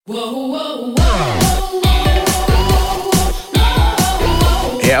Hey,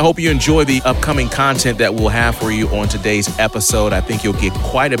 I hope you enjoy the upcoming content that we'll have for you on today's episode. I think you'll get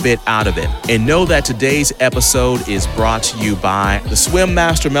quite a bit out of it. And know that today's episode is brought to you by the Swim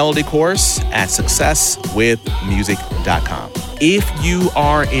Master Melody course at successwithmusic.com. If you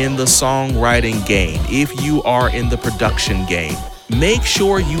are in the songwriting game, if you are in the production game, make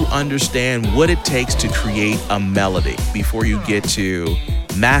sure you understand what it takes to create a melody before you get to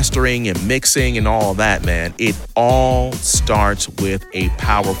mastering and mixing and all that, man. It all starts with a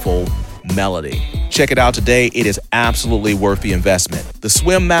powerful melody. Check it out today. It is absolutely worth the investment. The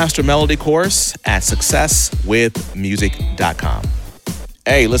Swim Master Melody course at successwithmusic.com.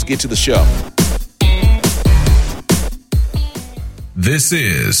 Hey, let's get to the show. This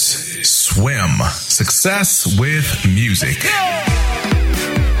is Swim Success with Music.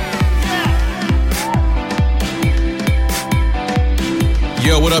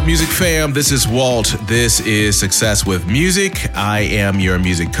 Yo, what up, music fam? This is Walt. This is Success with Music. I am your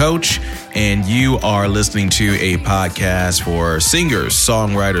music coach, and you are listening to a podcast for singers,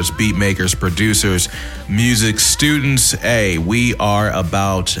 songwriters, beat makers, producers, music students. Hey, we are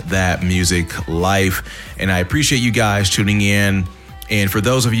about that music life, and I appreciate you guys tuning in. And for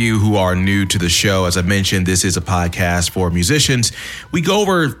those of you who are new to the show, as I mentioned, this is a podcast for musicians. We go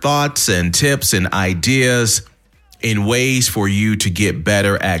over thoughts and tips and ideas in ways for you to get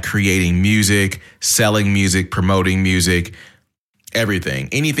better at creating music, selling music, promoting music, everything.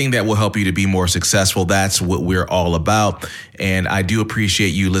 Anything that will help you to be more successful, that's what we're all about. And I do appreciate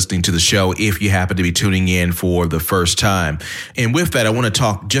you listening to the show if you happen to be tuning in for the first time. And with that, I want to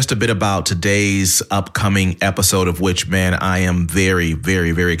talk just a bit about today's upcoming episode, of which, man, I am very,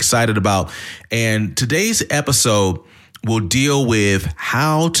 very, very excited about. And today's episode will deal with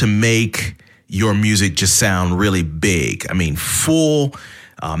how to make your music just sound really big. I mean, full,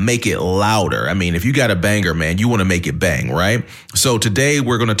 make it louder. I mean, if you got a banger, man, you want to make it bang, right? So today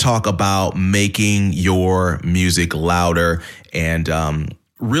we're going to talk about making your music louder and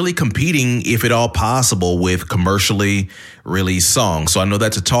really competing, if at all possible, with commercially released songs. So I know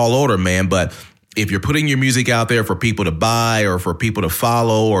that's a tall order, man, but if you're putting your music out there for people to buy or for people to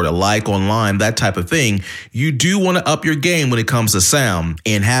follow or to like online, that type of thing, you do want to up your game when it comes to sound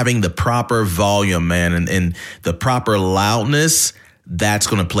and having the proper volume, man, and the proper loudness. That's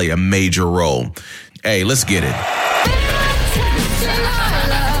going to play a major role. Hey, let's get it.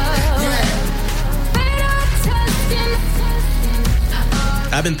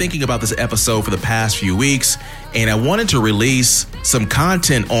 I've been thinking about this episode for the past few weeks, and I wanted to release some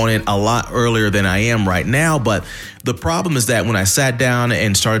content on it a lot earlier than I am right now. But the problem is that when I sat down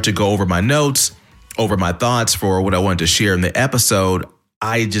and started to go over my notes, over my thoughts for what I wanted to share in the episode,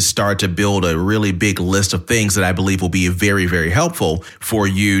 I just started to build a really big list of things that I believe will be very, very helpful for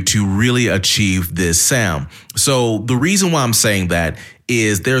you to really achieve this sound. So the reason why I'm saying that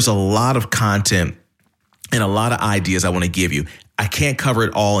is there's a lot of content and a lot of ideas I want to give you. I can't cover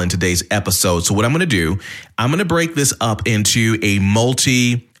it all in today's episode. So what I'm going to do, I'm going to break this up into a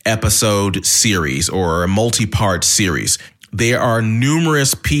multi-episode series or a multi-part series. There are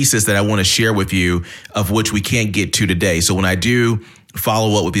numerous pieces that I want to share with you, of which we can't get to today. So when I do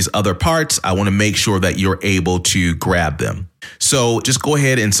follow up with these other parts, I want to make sure that you're able to grab them. So just go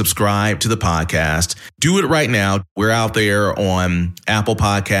ahead and subscribe to the podcast. Do it right now. We're out there on Apple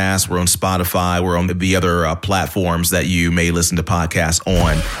Podcasts. We're on Spotify. We're on the other platforms that you may listen to podcasts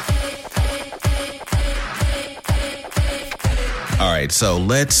on. All right, so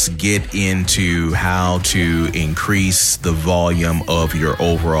let's get into how to increase the volume of your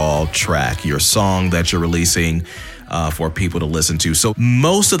overall track, your song that you're releasing for people to listen to. So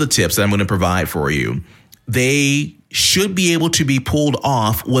most of the tips that I'm going to provide for you, they should be able to be pulled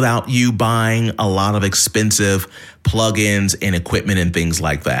off without you buying a lot of expensive plugins and equipment and things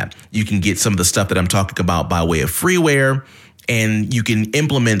like that. You can get some of the stuff that I'm talking about by way of freeware, and you can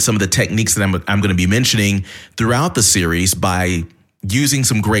implement some of the techniques that I'm going to be mentioning throughout the series by using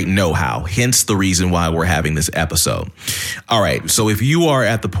some great know-how, hence the reason why we're having this episode. All right, so if you are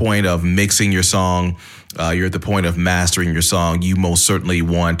at the point of mixing your song, you're at the point of mastering your song, you most certainly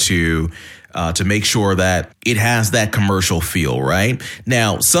want to make sure that it has that commercial feel, right?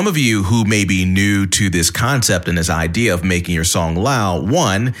 Now, some of you who may be new to this concept and this idea of making your song loud,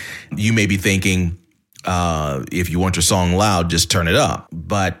 one, you may be thinking, if you want your song loud, just turn it up.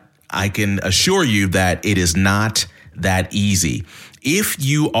 But I can assure you that it is not that easy. If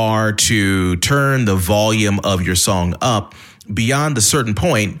you are to turn the volume of your song up beyond a certain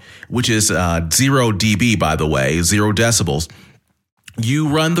point, which is 0 dB, by the way, 0 decibels, you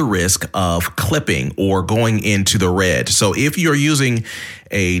run the risk of clipping or going into the red. So if you're using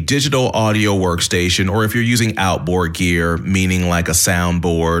a digital audio workstation, or if you're using outboard gear, meaning like a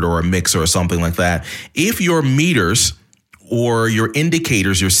soundboard or a mixer or something like that, if your meters or your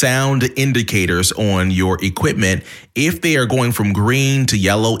indicators, your sound indicators on your equipment, if they are going from green to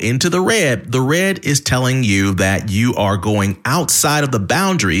yellow into the red is telling you that you are going outside of the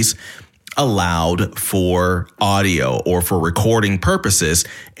boundaries allowed for audio or for recording purposes.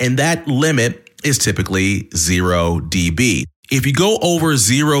 And that limit is typically 0 dB. If you go over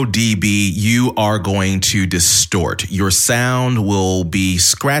 0 dB, you are going to distort. Your sound will be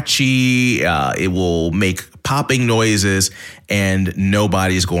scratchy. It will make popping noises, and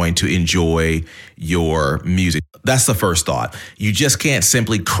nobody's going to enjoy your music. That's the first thought. You just can't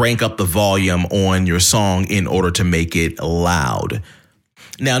simply crank up the volume on your song in order to make it loud.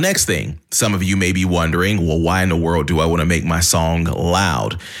 Now, next thing, some of you may be wondering, well, why in the world do I want to make my song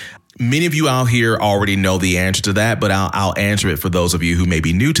loud? Many of you out here already know the answer to that, but I'll answer it for those of you who may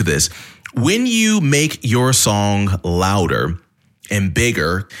be new to this. When you make your song louder and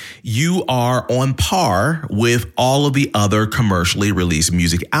bigger, you are on par with all of the other commercially released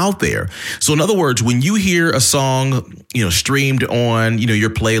music out there. So in other words, when you hear a song, streamed on, your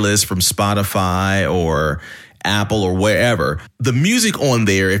playlist from Spotify or Apple or wherever, the music on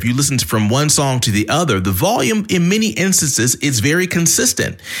there, if you listen from one song to the other, the volume in many instances is very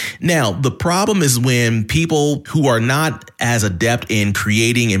consistent. Now, the problem is when people who are not as adept in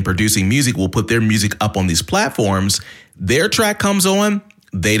creating and producing music will put their music up on these platforms. Their track comes on,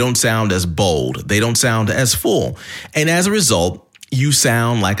 they don't sound as bold, they don't sound as full. And as a result, you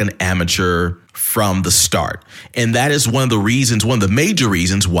sound like an amateur from the start. And that is one of the major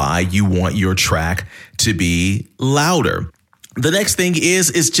reasons why you want your track to be louder. The next thing is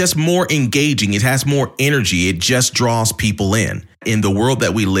it's just more engaging. It has more energy. It just draws people in. In the world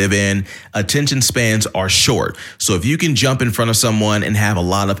that we live in, attention spans are short. So if you can jump in front of someone and have a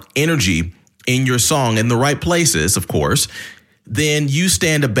lot of energy in your song in the right places, of course, then you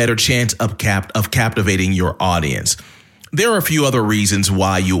stand a better chance of captivating your audience. There are a few other reasons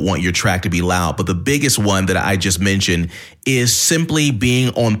why you want your track to be loud, but the biggest one that I just mentioned is simply being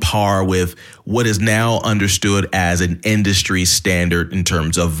on par with what is now understood as an industry standard in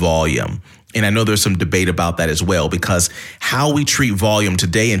terms of volume. And I know there's some debate about that as well, because how we treat volume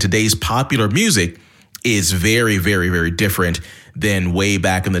today in today's popular music is very, very, very different than way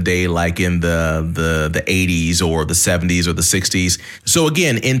back in the day, like in the 80s or the 70s or the 60s. So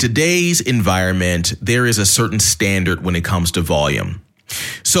again, in today's environment, there is a certain standard when it comes to volume.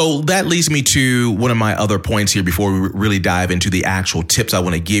 So that leads me to one of my other points here before we really dive into the actual tips I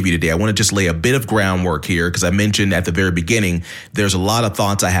want to give you today. I want to just lay a bit of groundwork here because I mentioned at the very beginning, there's a lot of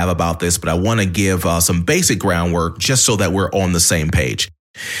thoughts I have about this, but I want to give some basic groundwork just so that we're on the same page.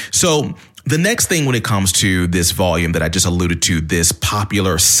 So the next thing when it comes to this volume that I just alluded to, this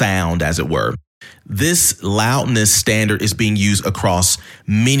popular sound, as it were, this loudness standard is being used across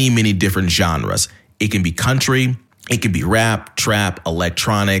many, many different genres. It can be country, it can be rap, trap,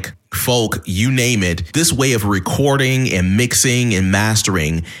 electronic, folk, you name it. This way of recording and mixing and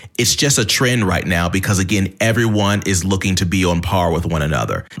mastering, it's just a trend right now because, again, everyone is looking to be on par with one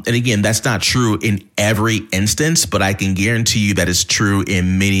another. And again, that's not true in every instance, but I can guarantee you that it's true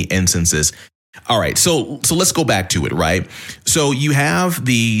in many instances. All right, so let's go back to it, right? So you have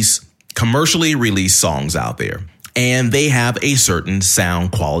these commercially released songs out there, and they have a certain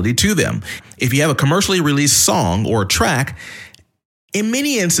sound quality to them. If you have a commercially released song or a track, in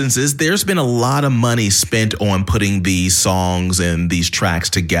many instances, there's been a lot of money spent on putting these songs and these tracks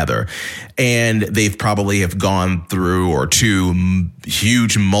together. And they've probably have gone through or to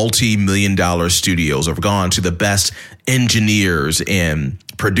huge multi-million-dollar studios or gone to the best engineers and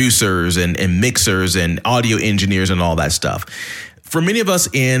producers and mixers and audio engineers and all that stuff. For many of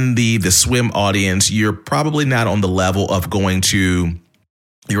us in the Swim audience, you're probably not on the level of going to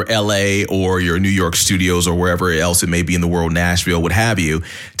your LA or your New York studios or wherever else it may be in the world, Nashville, what have you,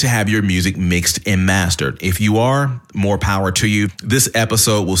 to have your music mixed and mastered. If you are, more power to you. This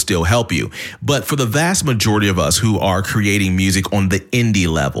episode will still help you. But for the vast majority of us who are creating music on the indie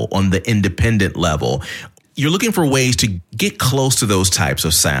level, on the independent level, you're looking for ways to get close to those types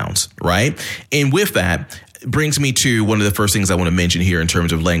of sounds, right? And with that brings me to one of the first things I want to mention here in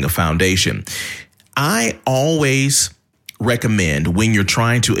terms of laying a foundation. I always recommend when you're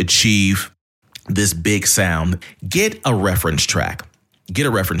trying to achieve this big sound, get a reference track. Get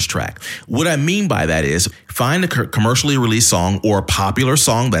a reference track. What I mean by that is find a commercially released song or a popular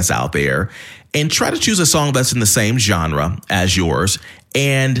song that's out there and try to choose a song that's in the same genre as yours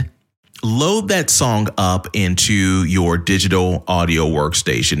and load that song up into your digital audio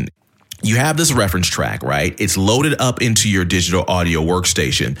workstation. You have this reference track, right? It's loaded up into your digital audio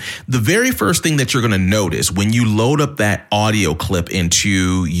workstation. The very first thing that you're going to notice when you load up that audio clip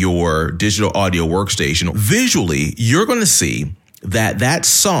into your digital audio workstation, visually, you're going to see that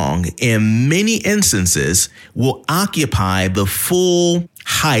song in many instances will occupy the full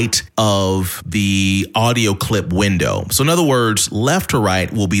height of the audio clip window. So in other words, left to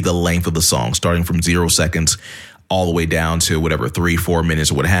right will be the length of the song, starting from 0 seconds all the way down to whatever, 3-4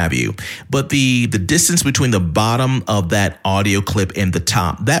 minutes or what have you. But the distance between the bottom of that audio clip and the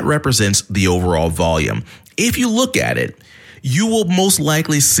top, that represents the overall volume. If you look at it, you will most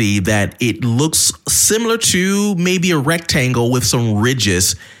likely see that it looks similar to maybe a rectangle with some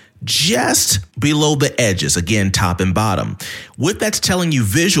ridges just below the edges, again, top and bottom. What that's telling you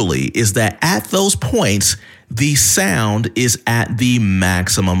visually is that at those points, the sound is at the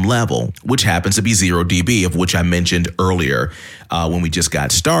maximum level, which happens to be 0 dB, of which I mentioned earlier when we just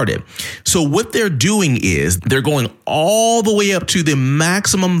got started. So what they're doing is they're going all the way up to the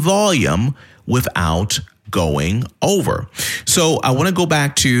maximum volume without going over. So I want to go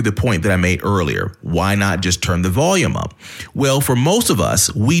back to the point that I made earlier. Why not just turn the volume up? Well, for most of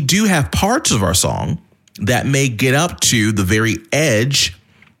us, we do have parts of our song that may get up to the very edge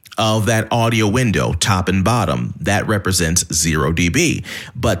of that audio window, top and bottom. That represents 0 dB.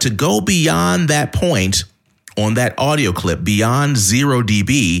 But to go beyond that point on that audio clip, beyond 0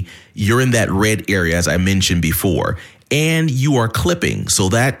 dB, you're in that red area, as I mentioned before. And you are clipping. So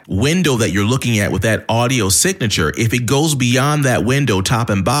that window that you're looking at with that audio signature, if it goes beyond that window, top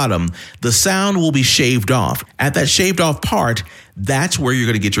and bottom, the sound will be shaved off. At that shaved off part, that's where you're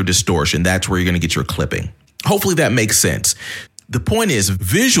going to get your distortion. That's where you're going to get your clipping. Hopefully that makes sense. The point is,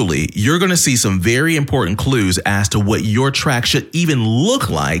 visually, you're going to see some very important clues as to what your track should even look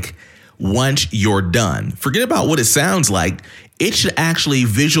like once you're done. Forget about what it sounds like. It should actually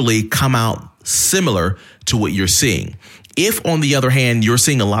visually come out similar to what you're seeing. If, on the other hand, you're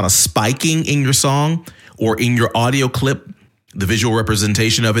seeing a lot of spiking in your song or in your audio clip, the visual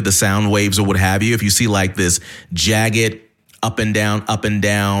representation of it, the sound waves or what have you, if you see like this jagged up and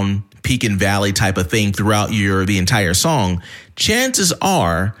down, peak and valley type of thing throughout the entire song, chances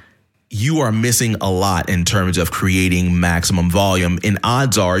are you are missing a lot in terms of creating maximum volume. And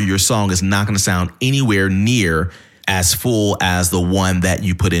odds are your song is not going to sound anywhere near as full as the one that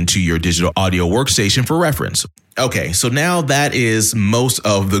you put into your digital audio workstation for reference. Okay, so now that is most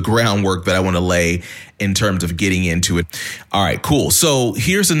of the groundwork that I want to lay in terms of getting into it. All right, cool. So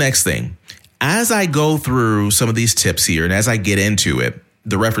here's the next thing. As I go through some of these tips here and as I get into it,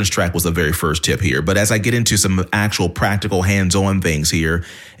 the reference track was the very first tip here. But as I get into some actual practical hands-on things here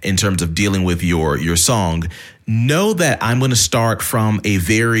in terms of dealing with your song, know that I'm going to start from a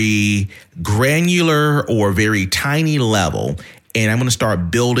very granular or very tiny level, and I'm going to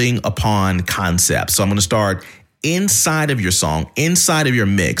start building upon concepts. So I'm going to start inside of your song, inside of your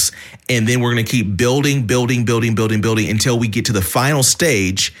mix, and then we're going to keep building until we get to the final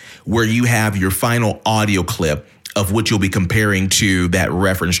stage where you have your final audio clip of which you'll be comparing to that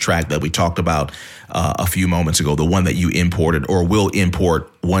reference track that we talked about a few moments ago, the one that you imported or will import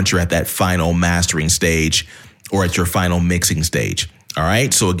once you're at that final mastering stage or at your final mixing stage. All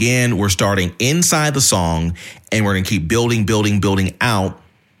right. So again, we're starting inside the song and we're going to keep building out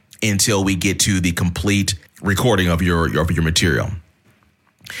until we get to the complete recording of your material.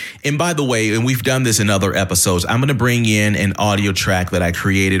 And by the way, and we've done this in other episodes, I'm going to bring in an audio track that I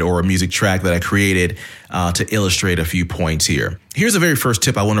created or a music track that I created to illustrate a few points here. Here's the very first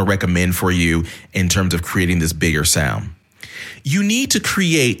tip I want to recommend for you in terms of creating this bigger sound. You need to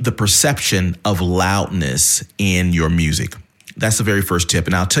create the perception of loudness in your music. That's the very first tip,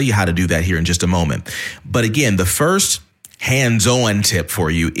 and I'll tell you how to do that here in just a moment. But again, the first hands-on tip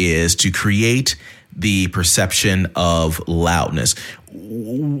for you is to create the perception of loudness.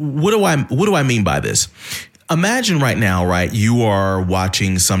 What do I mean by this? Imagine right now, right, you are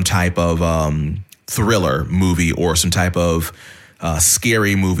watching some type of thriller movie or some type of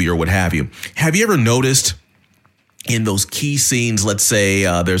scary movie or what have you. Have you ever noticed in those key scenes, let's say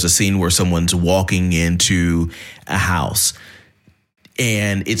there's a scene where someone's walking into a house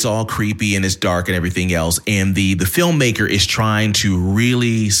and it's all creepy and it's dark and everything else, and the filmmaker is trying to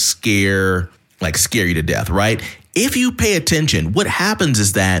really scare you to death, right? If you pay attention, what happens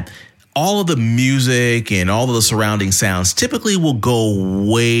is that all of the music and all of the surrounding sounds typically will go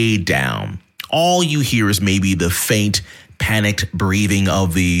way down. All you hear is maybe the faint, panicked breathing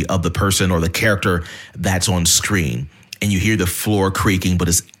of the person or the character that's on screen. And you hear the floor creaking, but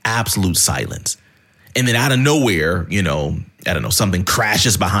it's absolute silence. And then out of nowhere, I don't know, something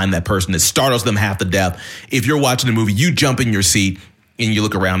crashes behind that person that startles them half to death. If you're watching the movie, you jump in your seat and you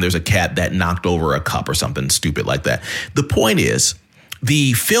look around, there's a cat that knocked over a cup or something stupid like that. The point is,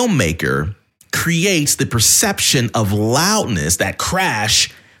 the filmmaker creates the perception of loudness, that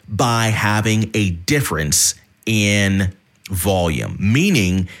crash, by having a difference in volume,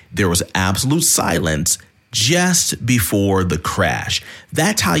 meaning there was absolute silence just before the crash.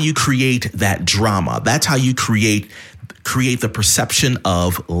 That's how you create that drama. That's how you create the perception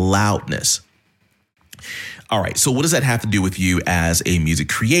of loudness. All right, so what does that have to do with you as a music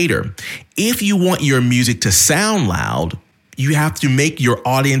creator? If you want your music to sound loud, you have to make your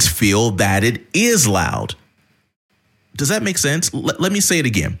audience feel that it is loud. Does that make sense? Let me say it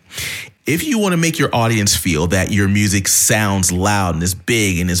again. If you want to make your audience feel that your music sounds loud and is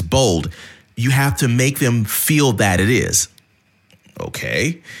big and is bold, you have to make them feel that it is.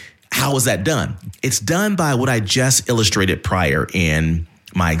 Okay. How is that done? It's done by what I just illustrated prior in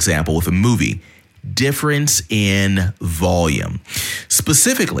my example with a movie. Difference in volume.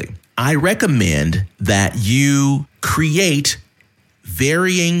 Specifically, I recommend that you create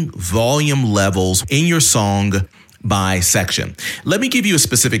varying volume levels in your song by section. Let me give you a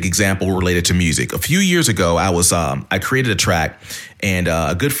specific example related to music. A few years ago, I created a track, and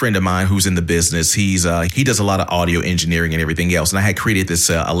a good friend of mine who's in the business, he does a lot of audio engineering and everything else. And I had created this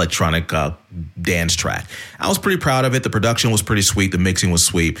electronic dance track. I was pretty proud of it. The production was pretty sweet. The mixing was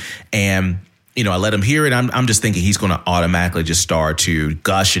sweet. And I let him hear it. I'm just thinking he's going to automatically just start to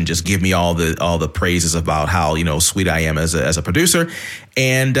gush and just give me all the praises about how, sweet I am as a producer.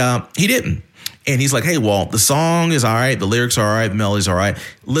 And he didn't. And he's like, hey, Walt, the song is all right. The lyrics are all right. The melody's all right.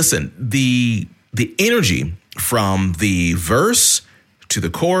 Listen, the energy from the verse to the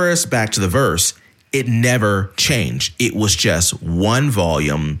chorus back to the verse, it never changed. It was just one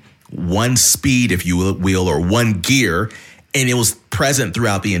volume, one speed, if you will, or one gear. And it was present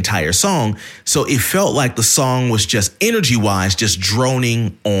throughout the entire song. So it felt like the song was just energy-wise, just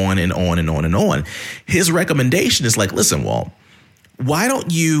droning on and on and on and on. His recommendation is like, listen, Walt, why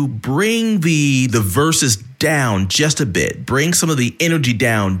don't you bring the verses down just a bit? Bring some of the energy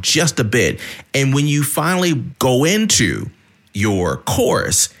down just a bit. And when you finally go into your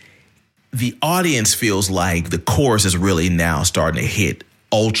chorus, the audience feels like the chorus is really now starting to hit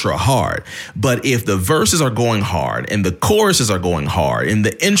ultra hard. But if the verses are going hard and the choruses are going hard and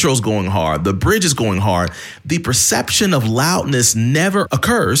the intro's going hard, the bridge is going hard, the perception of loudness never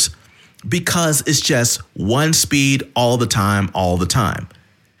occurs, because it's just one speed all the time.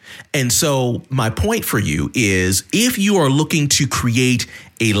 And so my point for you is, if you are looking to create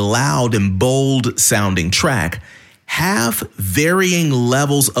a loud and bold sounding track, have varying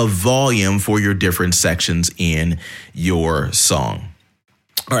levels of volume for your different sections in your song.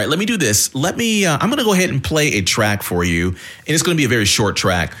 All right, let me do this. I'm going to go ahead and play a track for you. And it's going to be a very short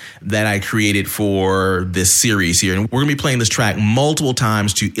track that I created for this series here. And we're going to be playing this track multiple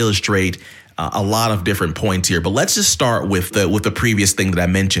times to illustrate a lot of different points here. But let's just start with the previous thing that I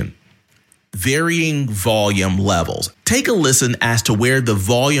mentioned. Varying volume levels. Take a listen as to where the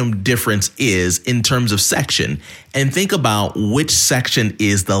volume difference is in terms of section, and think about which section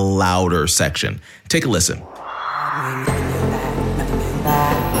is the louder section. Take a listen.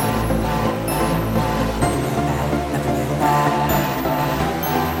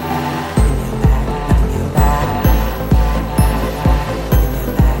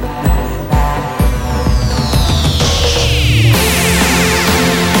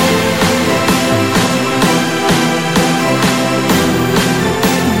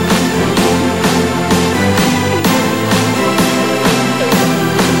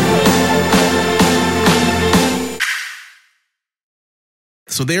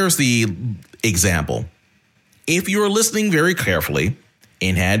 So there's the example. If you're listening very carefully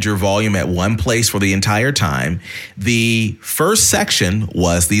and had your volume at one place for the entire time, the first section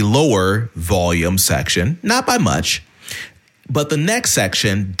was the lower volume section, not by much, but the next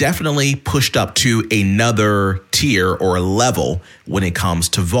section definitely pushed up to another tier or level when it comes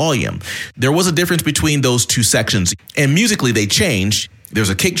to volume. There was a difference between those two sections, and musically they changed. There's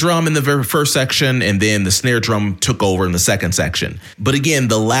a kick drum in the very first section, and then the snare drum took over in the second section. But again,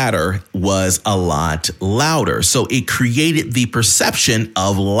 the latter was a lot louder. So it created the perception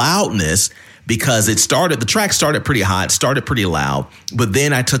of loudness because the track started pretty hot, started pretty loud, but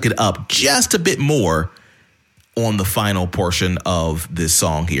then I took it up just a bit more on the final portion of this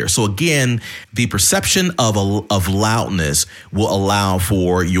song here. So again, the perception of loudness will allow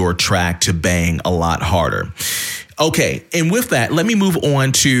for your track to bang a lot harder. Okay, and with that, let me move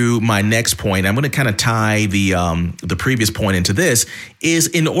on to my next point. I'm going to kind of tie the previous point into this. Is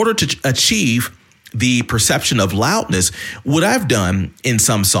in order to achieve the perception of loudness, what I've done in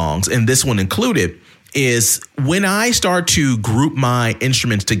some songs, and this one included, is when I start to group my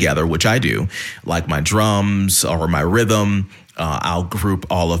instruments together, which I do, like my drums or my rhythm, I'll group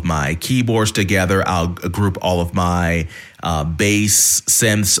all of my keyboards together. I'll group all of my bass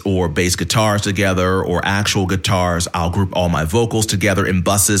synths or bass guitars together, or actual guitars. I'll group all my vocals together in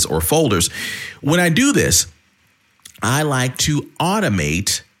buses or folders. When I do this, I like to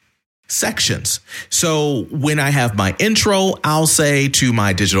automate sections. So when I have my intro, I'll say to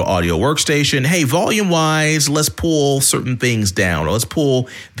my digital audio workstation, hey, volume wise, let's pull certain things down, or let's pull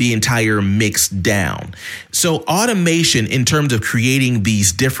the entire mix down. So automation in terms of creating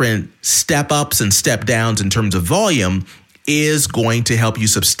these different step ups and step downs in terms of volume is going to help you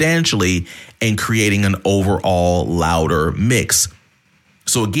substantially in creating an overall louder mix.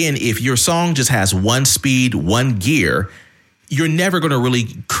 So again, if your song just has one speed, one gear, you're never going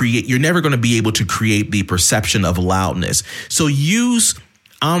to be able to create the perception of loudness. So use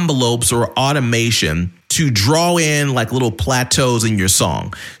envelopes or automation to draw in like little plateaus in your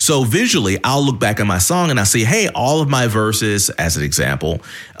song. So visually, I'll look back at my song and I say, hey, all of my verses, as an example,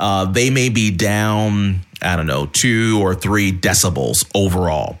 they may be down, 2 or 3 decibels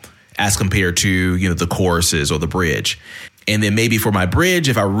overall as compared to, the choruses or the bridge. And then maybe for my bridge,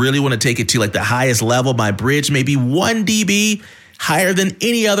 if I really want to take it to like the highest level, my bridge may be 1 dB higher than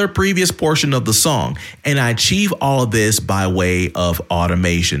any other previous portion of the song. And I achieve all of this by way of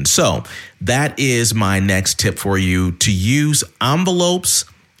automation. So that is my next tip for you, to use envelopes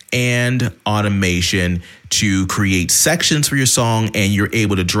and automation to create sections for your song, and you're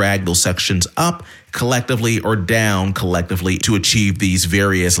able to drag those sections up collectively or down collectively to achieve these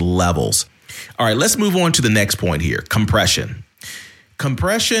various levels. All right, let's move on to the next point here, compression.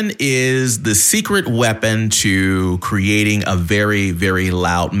 Compression is the secret weapon to creating a very, very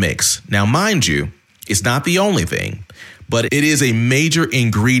loud mix. Now, mind you, it's not the only thing, but it is a major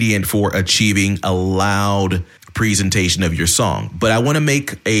ingredient for achieving a loud presentation of your song. But I want to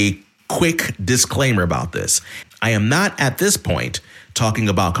make a quick disclaimer about this. I am not at this point talking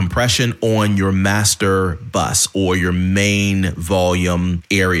about compression on your master bus or your main volume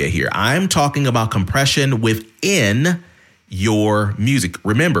area here. I'm talking about compression within your music.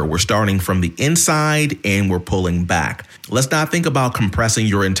 Remember, we're starting from the inside and we're pulling back. Let's not think about compressing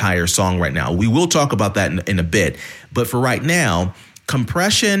your entire song right now. We will talk about that in a bit. But for right now,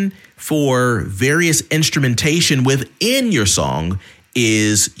 compression for various instrumentation within your song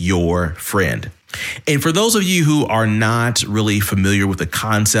is your friend. And for those of you who are not really familiar with the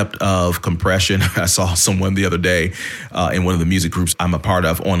concept of compression, I saw someone the other day in one of the music groups I'm a part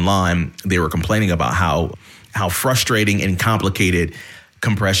of online. They were complaining about how frustrating and complicated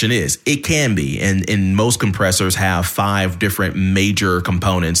compression is. It can be, and most compressors have 5 different major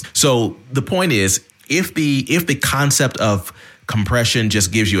components. So the point is, if the concept of compression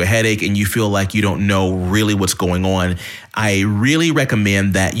just gives you a headache and you feel like you don't know really what's going on, I really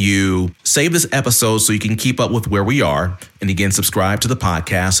recommend that you save this episode so you can keep up with where we are. And again, subscribe to the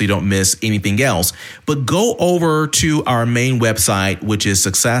podcast so you don't miss anything else. But go over to our main website, which is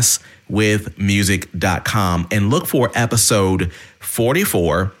successwithmusic.com, and look for episode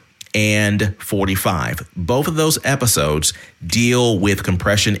 44 and 45. Both of those episodes deal with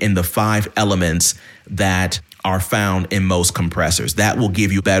compression in the 5 elements that are found in most compressors. That will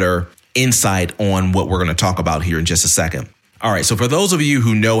give you better insight on what we're going to talk about here in just a second. All right, so for those of you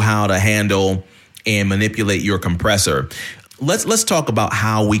who know how to handle and manipulate your compressor, let's talk about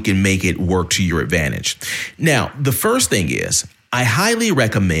how we can make it work to your advantage. Now, the first thing is, I highly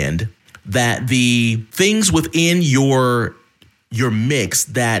recommend that the things within your mix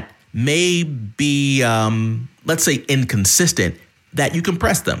that may be, let's say, inconsistent, that you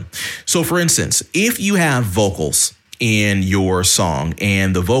compress them. So for instance, if you have vocals in your song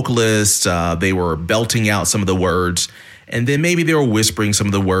and the vocalists, they were belting out some of the words, and then maybe they were whispering some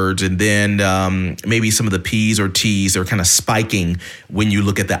of the words, and then maybe some of the P's or T's are kind of spiking when you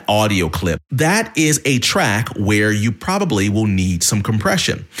look at the audio clip. That is a track where you probably will need some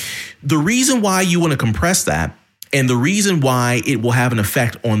compression. The reason why you want to compress that, and the reason why it will have an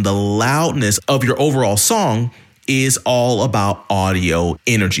effect on the loudness of your overall song, is all about audio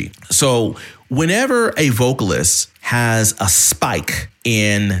energy. So whenever a vocalist has a spike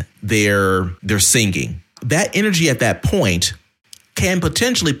in their singing, that energy at that point can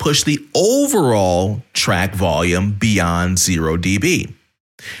potentially push the overall track volume beyond 0 dB.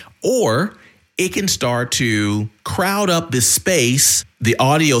 Or it can start to crowd up this space, the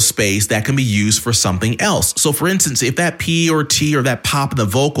audio space that can be used for something else. So for instance, if that P or T or that pop in the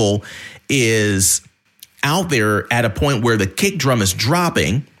vocal is out there at a point where the kick drum is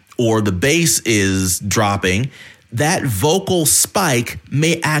dropping, or the bass is dropping, that vocal spike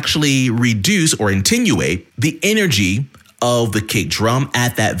may actually reduce or attenuate the energy of the kick drum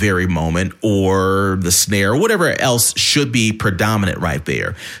at that very moment, or the snare, or whatever else should be predominant right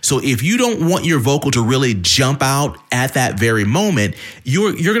there. So if you don't want your vocal to really jump out at that very moment,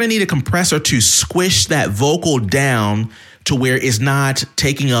 you're going to need a compressor to squish that vocal down to where it's not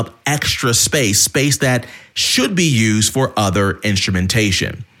taking up extra space that should be used for other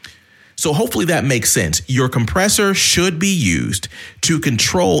instrumentation. So hopefully that makes sense. Your compressor should be used to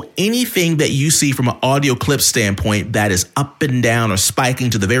control anything that you see from an audio clip standpoint that is up and down or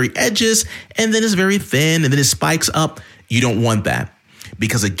spiking to the very edges, and then it's very thin, and then it spikes up. You don't want that.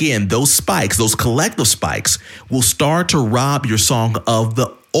 Because again, those spikes, those collective spikes, will start to rob your song of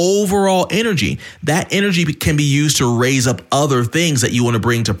the overall energy. That energy can be used to raise up other things that you want to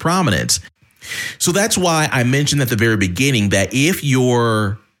bring to prominence. So that's why I mentioned at the very beginning that if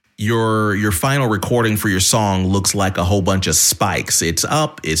your final recording for your song looks like a whole bunch of spikes, it's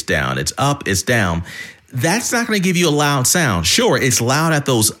up, it's down, it's up, it's down, that's not going to give you a loud sound. Sure, it's loud at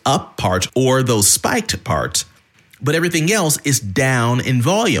those up parts or those spiked parts, but everything else is down in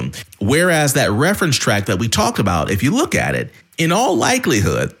volume. Whereas that reference track that we talked about, if you look at it, in all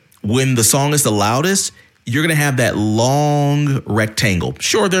likelihood, when the song is the loudest, you're going to have that long rectangle.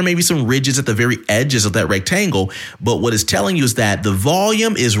 Sure, there may be some ridges at the very edges of that rectangle, but what it's telling you is that the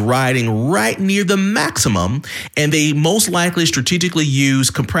volume is riding right near the maximum, and they most likely strategically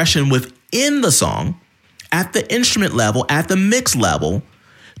use compression within the song, at the instrument level, at the mix level,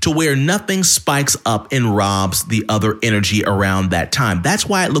 to where nothing spikes up and robs the other energy around that time. That's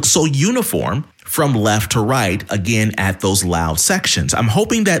why it looks so uniform from left to right, again, at those loud sections. I'm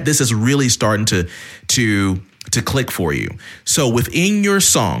hoping that this is really starting to click for you. So within your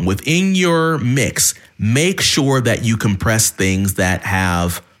song, within your mix, make sure that you compress things that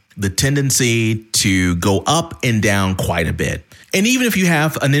have the tendency to go up and down quite a bit. And even if you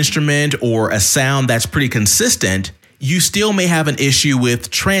have an instrument or a sound that's pretty consistent, you still may have an issue with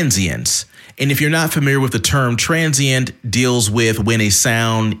transients. And if you're not familiar with the term, transient deals with when a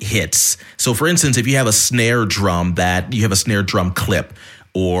sound hits. So for instance, if you have a snare drum clip,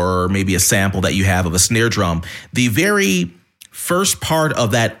 or maybe a sample that you have of a snare drum, the very first part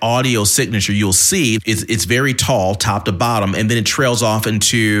of that audio signature you'll see is it's very tall, top to bottom, and then it trails off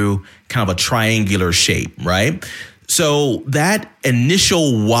into kind of a triangular shape, right? So that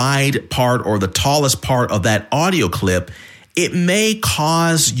initial wide part, or the tallest part of that audio clip, it may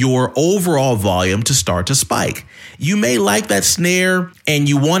cause your overall volume to start to spike. You may like that snare and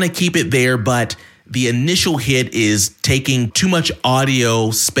you want to keep it there, but the initial hit is taking too much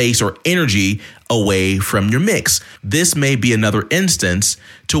audio space or energy away from your mix. This may be another instance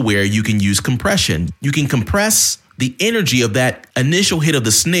to where you can use compression. You can compress the energy of that initial hit of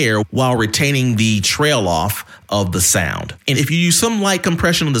the snare while retaining the trail off of the sound. And if you use some light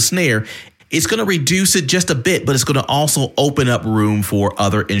compression on the snare, it's going to reduce it just a bit, but it's going to also open up room for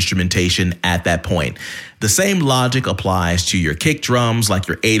other instrumentation at that point. The same logic applies to your kick drums, like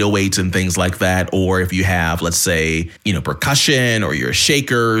your 808s and things like that. Or if you have, let's say, percussion, or your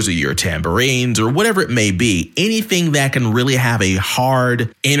shakers, or your tambourines, or whatever it may be, anything that can really have a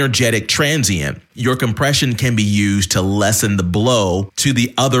hard, energetic transient, your compression can be used to lessen the blow to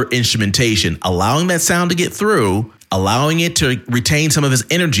the other instrumentation, allowing that sound to get through, allowing it to retain some of its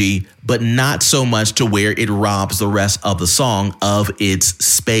energy, but not so much to where it robs the rest of the song of its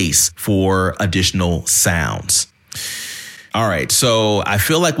space for additional sounds. All right, so I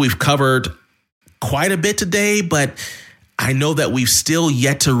feel like we've covered quite a bit today, but I know that we've still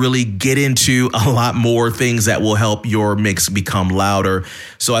yet to really get into a lot more things that will help your mix become louder.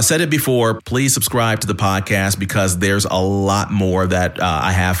 So I said it before, please subscribe to the podcast because there's a lot more that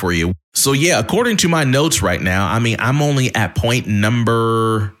I have for you. So yeah, according to my notes right now, I'm only at point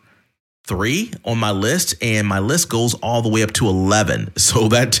number 3 on my list, and my list goes all the way up to 11. So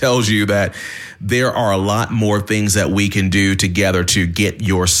that tells you that there are a lot more things that we can do together to get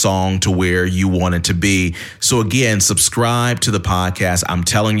your song to where you want it to be. So again, subscribe to the podcast. I'm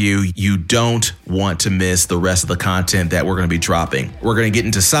telling you, you don't want to miss the rest of the content that we're going to be dropping. We're going to get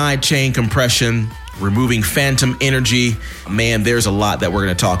into sidechain compression, removing phantom energy. Man, there's a lot that we're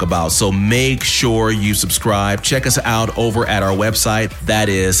going to talk about. So make sure you subscribe. Check us out over at our website. That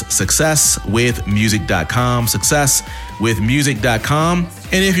is successwithmusic.com, successwithmusic.com.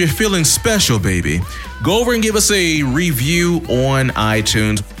 And if you're feeling special, baby, go over and give us a review on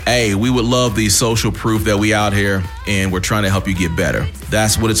iTunes. Hey, we would love the social proof that we out here, and we're trying to help you get better.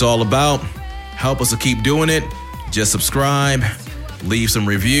 That's what it's all about. Help us to keep doing it. Just subscribe, leave some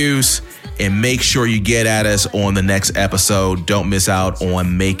reviews, and make sure you get at us on the next episode. Don't miss out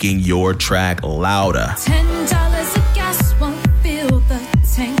on making your track louder. $10 a gas won't fill the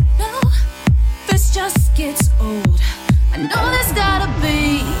tank. No, this just gets old. I know there's gotta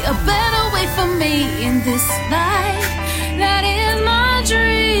be a better way for me in this life. That is my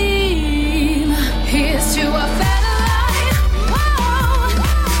dream.